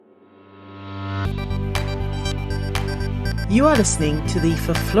You are listening to the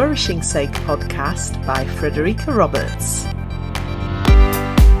For Flourishing's Sake podcast by Frederica Roberts.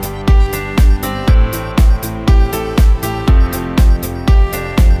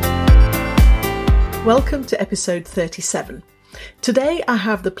 Welcome to episode 37. Today I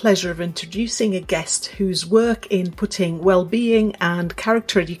have the pleasure of introducing a guest whose work in putting well-being and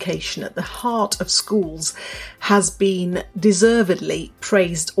character education at the heart of schools has been deservedly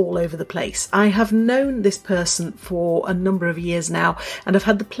praised all over the place. I have known this person for a number of years now and have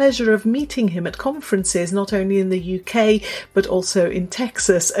had the pleasure of meeting him at conferences not only in the UK but also in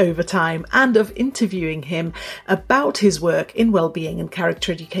Texas over time, and of interviewing him about his work in well-being and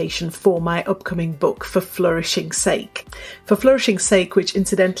character education for my upcoming book, For Flourishing's Sake. For Flourishing's Sake, which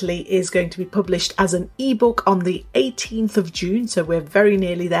incidentally is going to be published as an ebook on the 18th of June, so we're very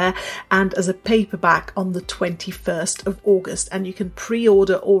nearly there, and as a paperback on the 21st of August, and you can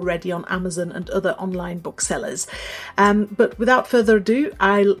pre-order already on Amazon and other online booksellers. But without further ado,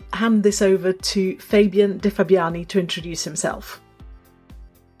 I'll hand this over to Fabian De Fabiani to introduce himself.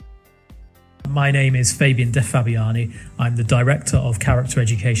 My name is Fabian De Fabiani. I'm the Director of Character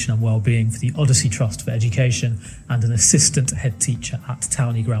Education and Wellbeing for the Odyssey Trust for Education and an Assistant Head Teacher at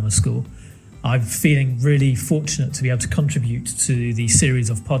Townley Grammar School. I'm feeling really fortunate to be able to contribute to the series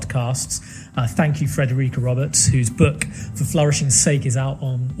of podcasts. Thank you, Frederica Roberts, whose book For Flourishing's Sake is out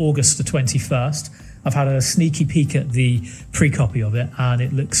on August the 21st. I've had a sneaky peek at the pre-copy of it and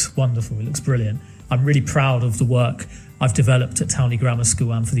it looks wonderful. It looks brilliant. I'm really proud of the work I've developed at Townley Grammar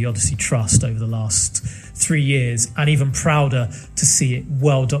School and for the Odyssey Trust over the last 3 years, and even prouder to see it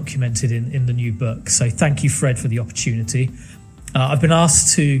well documented in the new book. So thank you, Fred, for the opportunity. I've been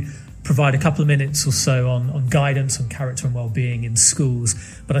asked to provide a couple of minutes or so on guidance on character and well-being in schools,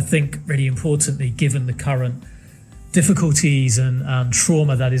 but I think really importantly, given the current difficulties and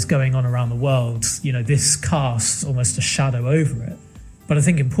trauma that is going on around the world, this casts almost a shadow over it. But I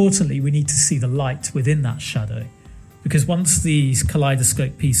think importantly, we need to see the light within that shadow. Because once these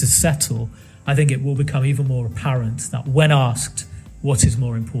kaleidoscope pieces settle, I think it will become even more apparent that when asked what is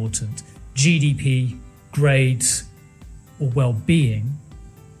more important, GDP, grades, or well-being,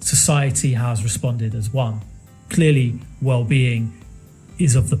 society has responded as one. Clearly, well-being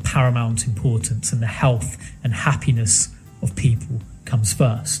is of the paramount importance, and the health and happiness of people comes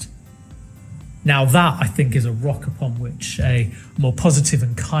first. Now that, I think, is a rock upon which a more positive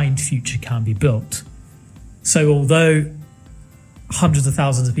and kind future can be built. So although hundreds of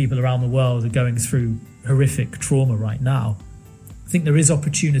thousands of people around the world are going through horrific trauma right now, I think there is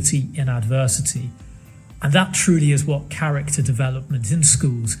opportunity in adversity. And that truly is what character development in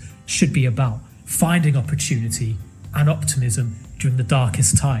schools should be about, finding opportunity and optimism during the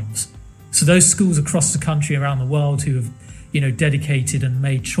darkest times. So those schools across the country, around the world, who have, dedicated and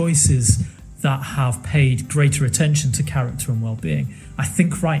made choices that have paid greater attention to character and well-being, I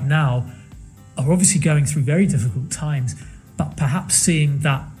think right now are obviously going through very difficult times, but perhaps seeing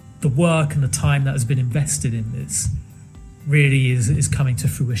that the work and the time that has been invested in this really is coming to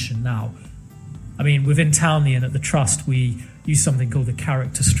fruition now. I mean, within Townley and at the Trust, we use something called the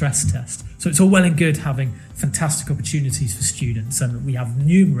character stress test. So it's all well and good having fantastic opportunities for students, and we have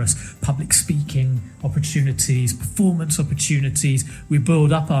numerous public speaking opportunities, performance opportunities. We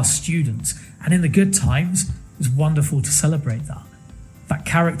build up our students, and in the good times, it's wonderful to celebrate that. That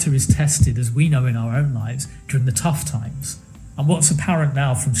character is tested, as we know in our own lives, during the tough times. And what's apparent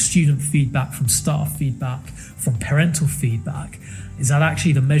now from student feedback, from staff feedback, from parental feedback, is that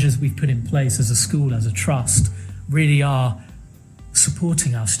actually the measures we've put in place as a school, as a trust, really are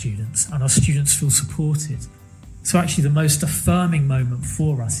supporting our students, and our students feel supported. So actually the most affirming moment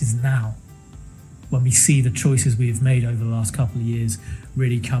for us is now, when we see the choices we have made over the last couple of years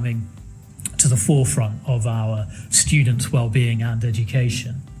really coming to the forefront of our students' well-being and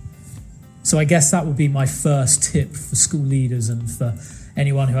education. So I guess that would be my first tip for school leaders and for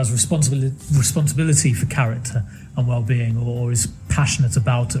anyone who has responsibility for character and well-being, or is passionate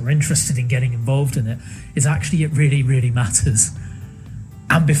about it or interested in getting involved in it, is actually it really, really matters.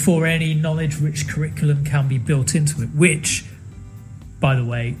 And before any knowledge-rich curriculum can be built into it, which, by the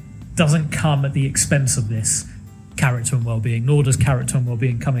way, doesn't come at the expense of this character and well-being, nor does character and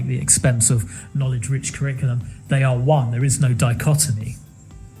well-being come at the expense of knowledge-rich curriculum. They are one. There is no dichotomy.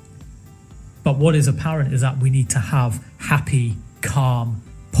 But what is apparent is that we need to have happy, calm,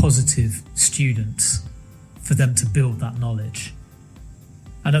 positive students for them to build that knowledge.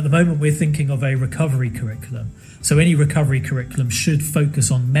 And at the moment, we're thinking of a recovery curriculum. So any recovery curriculum should focus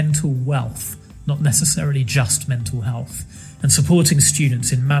on mental wealth, not necessarily just mental health, and supporting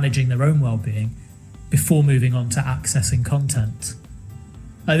students in managing their own well-being before moving on to accessing content.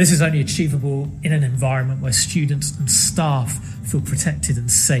 This is only achievable in an environment where students and staff feel protected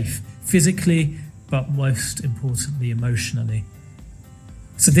and safe, physically, but most importantly, emotionally.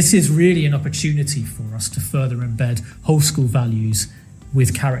 So this is really an opportunity for us to further embed whole school values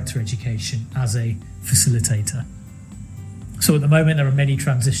with character education as a facilitator. So at the moment, there are many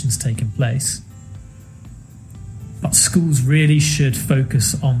transitions taking place, but schools really should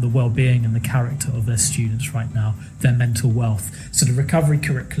focus on the well-being and the character of their students right now, their mental wealth. So the recovery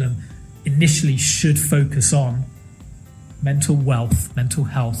curriculum initially should focus on mental wealth, mental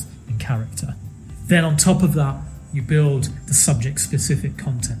health, and character. Then on top of that, you build the subject-specific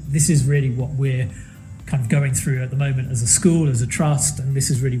content. This is really what we're kind of going through at the moment as a school, as a trust, and this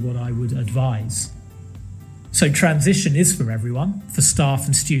is really what I would advise. So transition is for everyone, for staff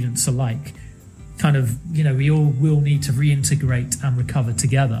and students alike. We all will need to reintegrate and recover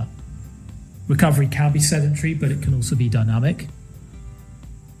together. Recovery can be sedentary, but it can also be dynamic.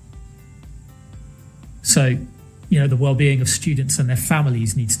 So, the well-being of students and their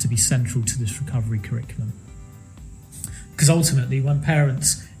families needs to be central to this recovery curriculum. Because ultimately, when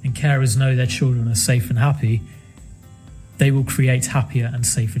parents and carers know their children are safe and happy, they will create happier and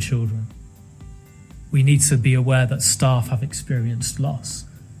safer children. We need to be aware that staff have experienced loss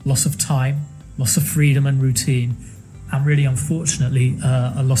of time, loss of freedom and routine, and really, unfortunately,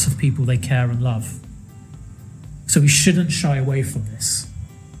 a loss of people they care and love. So we shouldn't shy away from this.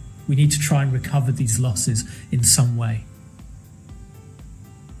 We need to try and recover these losses in some way.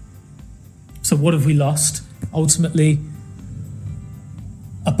 So what have we lost? Ultimately,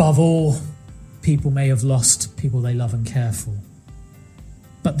 above all, people may have lost people they love and care for.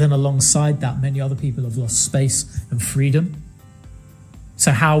 But then alongside that, many other people have lost space and freedom.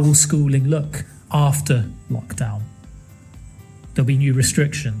 So how will schooling look after lockdown? There'll be new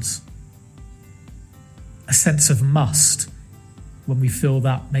restrictions. A sense of must when we feel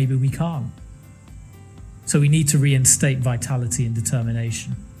that maybe we can't. So we need to reinstate vitality and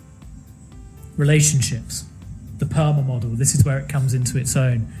determination. Relationships, the PERMA model, this is where it comes into its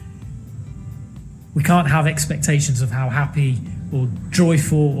own. We can't have expectations of how happy or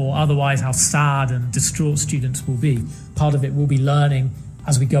joyful or otherwise how sad and distraught students will be. Part of it will be learning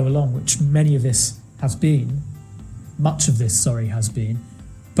as we go along, which much of this has been,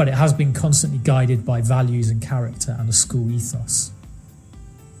 but it has been constantly guided by values and character and a school ethos.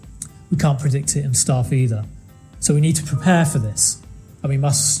 We can't predict it in staff either. So we need to prepare for this, and we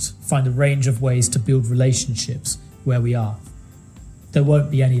must find a range of ways to build relationships where we are. There won't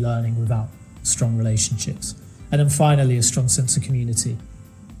be any learning without strong relationships. And then finally, a strong sense of community.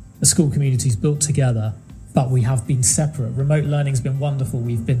 The school community is built together, but we have been separate. Remote learning has been wonderful.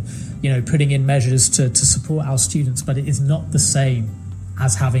 We've been, putting in measures to support our students, but it is not the same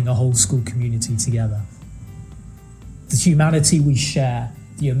as having a whole school community together. The humanity we share,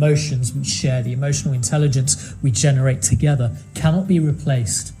 the emotions we share, the emotional intelligence we generate together cannot be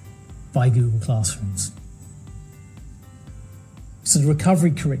replaced by Google Classrooms. So the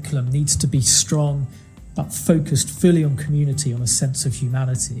recovery curriculum needs to be strong, but focused fully on community, on a sense of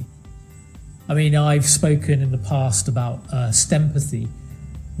humanity. I've spoken in the past about STEMpathy,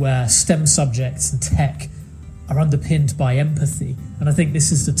 where STEM subjects and tech are underpinned by empathy. And I think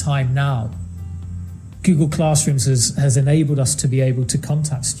this is the time now. Google Classrooms has enabled us to be able to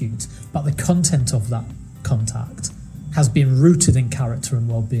contact students, but the content of that contact has been rooted in character and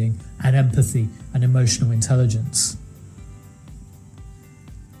well-being and empathy and emotional intelligence.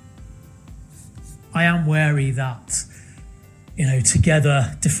 I am wary that,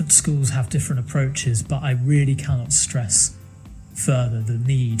 together different schools have different approaches, but I really cannot stress further the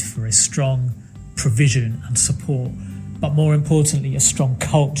need for a strong provision and support, but more importantly, a strong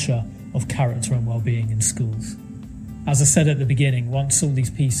culture of character and well-being in schools. As I said at the beginning, once all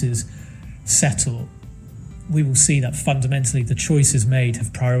these pieces settle, we will see that fundamentally the choices made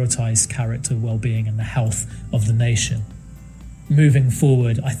have prioritised character, well-being and the health of the nation. Moving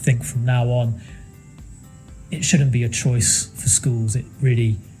forward, I think from now on, it shouldn't be a choice for schools. It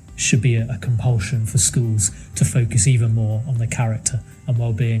really should be a compulsion for schools to focus even more on the character and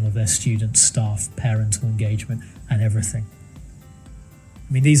well-being of their students, staff, parental engagement and everything.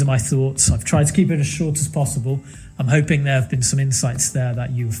 These are my thoughts. I've tried to keep it as short as possible. I'm hoping there have been some insights there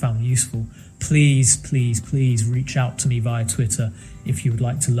that you have found useful. Please, please, please reach out to me via Twitter if you would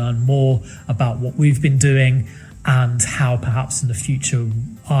like to learn more about what we've been doing and how perhaps in the future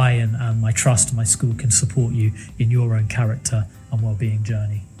I and my trust and my school can support you in your own character and well-being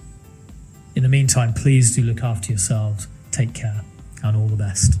journey. In the meantime, please do look after yourselves, take care, and all the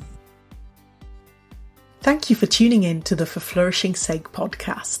best. Thank you for tuning in to the For Flourishing's Sake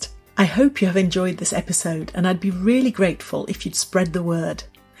podcast. I hope you have enjoyed this episode, and I'd be really grateful if you'd spread the word.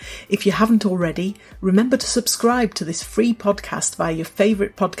 If you haven't already, remember to subscribe to this free podcast via your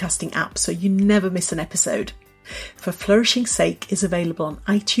favourite podcasting app so you never miss an episode. For Flourishing's Sake is available on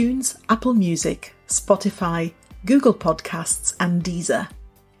iTunes, Apple Music, Spotify, Google Podcasts and Deezer.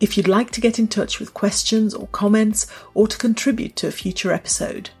 If you'd like to get in touch with questions or comments or to contribute to a future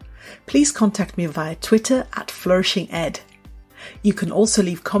episode, please contact me via Twitter at FlourishingEd. You can also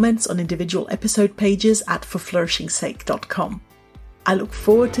leave comments on individual episode pages at forflourishingsake.com. I look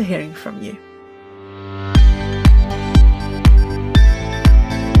forward to hearing from you.